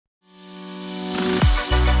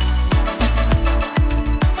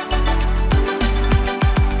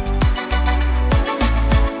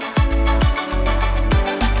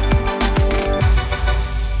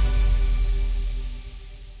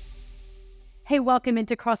Hey, welcome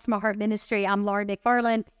into Cross My Heart Ministry. I'm Laura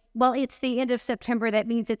McFarland. Well, it's the end of September. That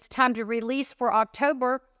means it's time to release for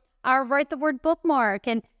October our Write the Word bookmark.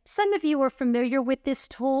 And some of you are familiar with this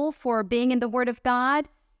tool for being in the Word of God.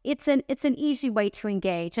 It's an easy way to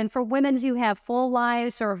engage. And for women who have full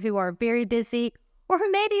lives or who are very busy or who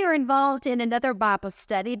maybe are involved in another Bible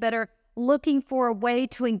study but are looking for a way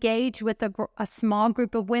to engage with a small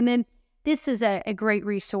group of women, this is a great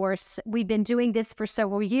resource. We've been doing this for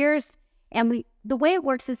several years. And the way it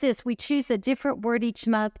works is this: we choose a different word each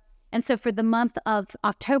month. And so for the month of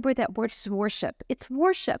October, that word is worship. It's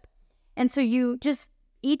worship. And so you just,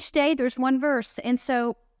 each day there's one verse. And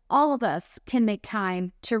so all of us can make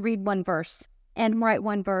time to read one verse and write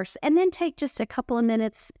one verse, and then take just a couple of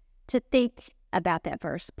minutes to think about that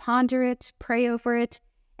verse, ponder it, pray over it,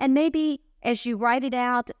 and maybe as you write it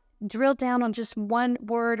out, drill down on just one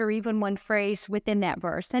word or even one phrase within that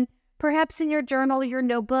verse. And perhaps in your journal or your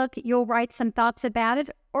notebook, you'll write some thoughts about it,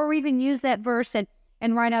 or even use that verse and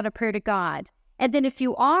write out a prayer to God. And then if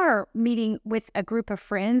you are meeting with a group of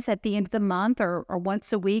friends at the end of the month or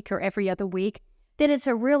once a week or every other week, then it's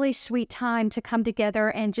a really sweet time to come together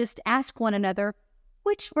and just ask one another,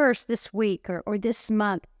 which verse this week or this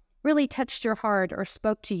month really touched your heart or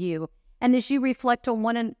spoke to you? And as you reflect on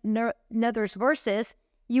one another's verses,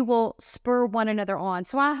 you will spur one another on.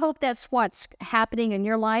 So I hope that's what's happening in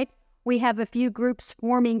your life. We have a few groups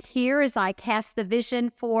forming here as I cast the vision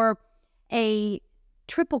for a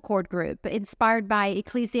triple cord group inspired by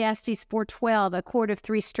Ecclesiastes 4:12. A cord of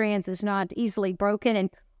 3 strands is not easily broken. And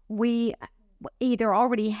we either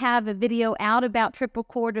already have a video out about triple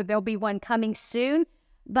cord or there'll be one coming soon.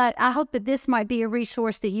 But I hope that this might be a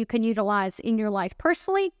resource that you can utilize in your life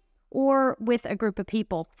personally or with a group of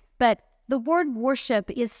people. But the word worship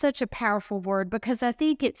is such a powerful word because I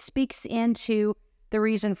think it speaks into the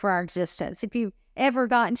reason for our existence. If you ever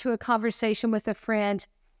got into a conversation with a friend,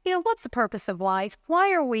 what's the purpose of life?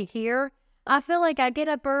 Why are we here? I feel like I get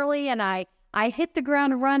up early and I hit the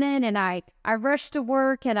ground running, and I rush to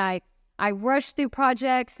work, and I rush through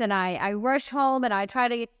projects, and I rush home, and I try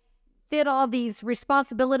to fit all these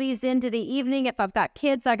responsibilities into the evening. If I've got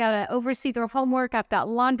kids, I got to oversee their homework. I've got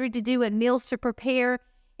laundry to do and meals to prepare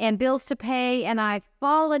and bills to pay, and I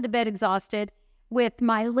fall into bed exhausted with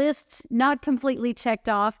my list not completely checked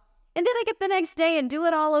off. And then I get the next day and do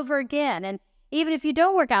it all over again. And even if you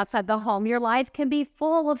don't work outside the home, your life can be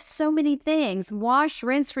full of so many things. Wash,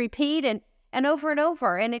 rinse, repeat, and over and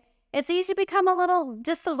over. And it's easy to become a little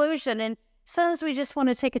disillusioned. And sometimes we just want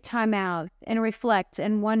to take a time out and reflect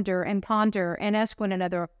and wonder and ponder and ask one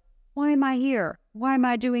another, why am I here? Why am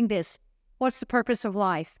I doing this? What's the purpose of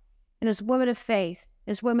life? And as women of faith,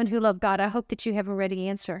 as women who love God, I hope that you have a ready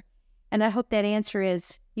answer. And I hope that answer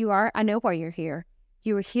is, I know why you're here.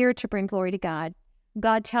 You are here to bring glory to God.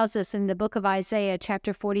 God tells us in the book of Isaiah,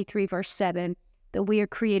 chapter 43, verse 7, that we are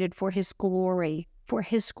created for His glory,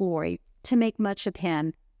 to make much of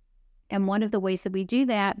Him. And one of the ways that we do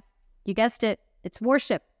that, you guessed it, it's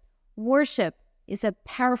worship. Worship is a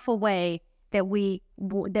powerful way that we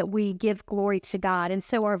give glory to God. And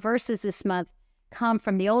so our verses this month come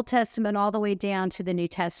from the Old Testament all the way down to the New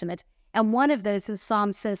Testament. And one of those, the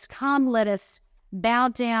psalm says, come, let us bow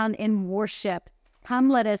down and worship. Come,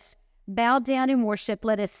 let us bow down and worship.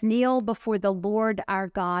 Let us kneel before the Lord our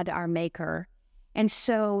God, our Maker. And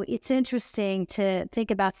so it's interesting to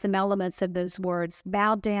think about some elements of those words,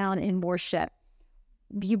 bow down and worship.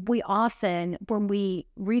 We often, when we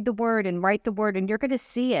read the word and write the word, and you're going to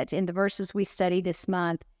see it in the verses we study this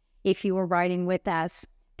month, if you were writing with us,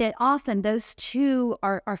 that often those two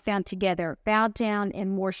are found together, bow down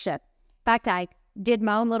and worship. In fact, I did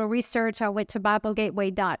my own little research. I went to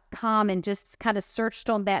BibleGateway.com and just kind of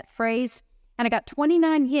searched on that phrase, and I got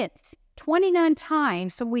 29 hits, 29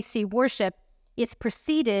 times. So we see worship, it's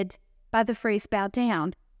preceded by the phrase bow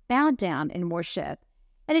down and worship.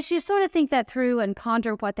 And as you sort of think that through and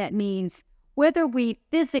ponder what that means, whether we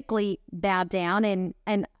physically bow down,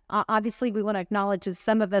 and obviously we want to acknowledge that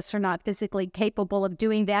some of us are not physically capable of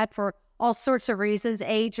doing that for all sorts of reasons,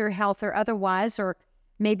 age or health or otherwise, or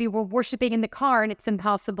maybe we're worshiping in the car and it's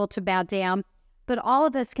impossible to bow down. But all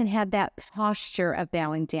of us can have that posture of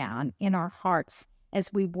bowing down in our hearts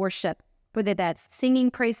as we worship, whether that's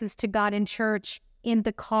singing praises to God in church, in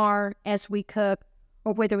the car, as we cook,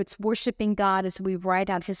 or whether it's worshiping God as we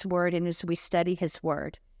write out His word and as we study His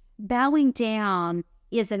word. Bowing down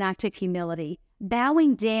is an act of humility.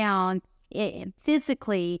 Bowing down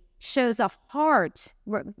physically shows a heart.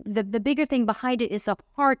 The bigger thing behind it is a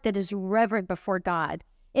heart that is reverent before God.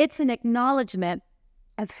 It's an acknowledgement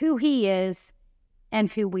of who He is and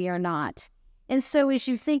who we are not. And so as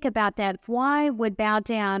you think about that, why would bow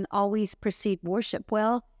down always precede worship?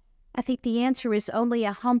 Well, I think the answer is only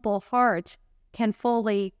a humble heart can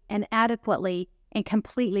fully and adequately and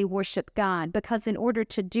completely worship God. Because in order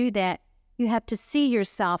to do that, you have to see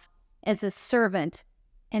yourself as a servant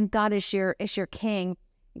and God as your king.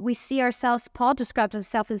 We see ourselves, Paul describes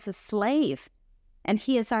himself as a slave, and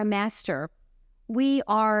he is our master. We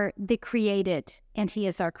are the created, and he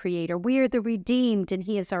is our creator. We are the redeemed, and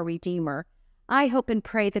he is our redeemer. I hope and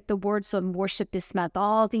pray that the words on worship this month,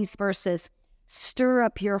 all these verses, stir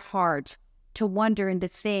up your heart to wonder and to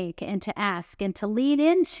think and to ask and to lean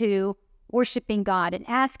into worshiping God and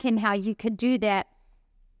ask him how you could do that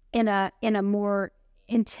in a more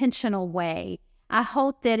intentional way. I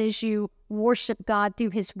hope that as you worship God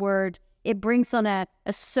through his word, it brings on a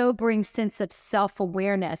sobering sense of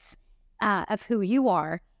self-awareness of who you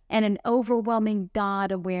are and an overwhelming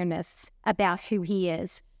God awareness about who he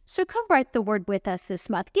is. So come write the word with us this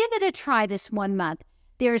month. Give it a try this 1 month.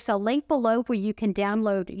 There's a link below where you can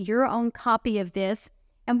download your own copy of this.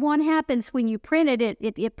 And what happens when you print it,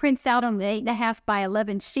 it prints out on an 8.5 by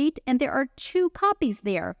 11 sheet, and there are 2 copies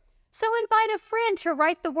there. So invite a friend to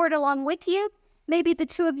write the word along with you. Maybe the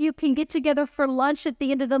 2 of you can get together for lunch at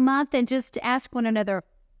the end of the month and just ask one another,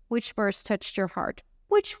 which verse touched your heart?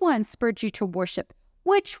 Which one spurred you to worship?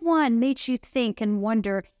 Which one made you think and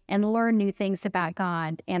wonder and learn new things about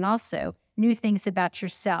God and also new things about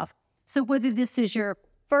yourself? So whether this is your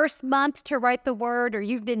first month to write the word or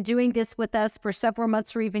you've been doing this with us for several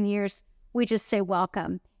months or even years, we just say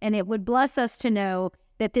welcome. And it would bless us to know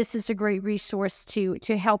that this is a great resource to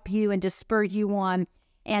help you and to spur you on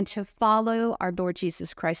and to follow our Lord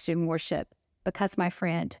Jesus Christ in worship. Because, my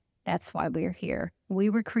friend, that's why we're here. We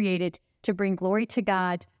were created to bring glory to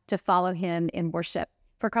God, to follow him in worship.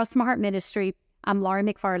 For Cross My Heart Ministry, I'm Laurie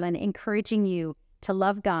McFarland, encouraging you to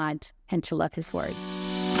love God and to love his word.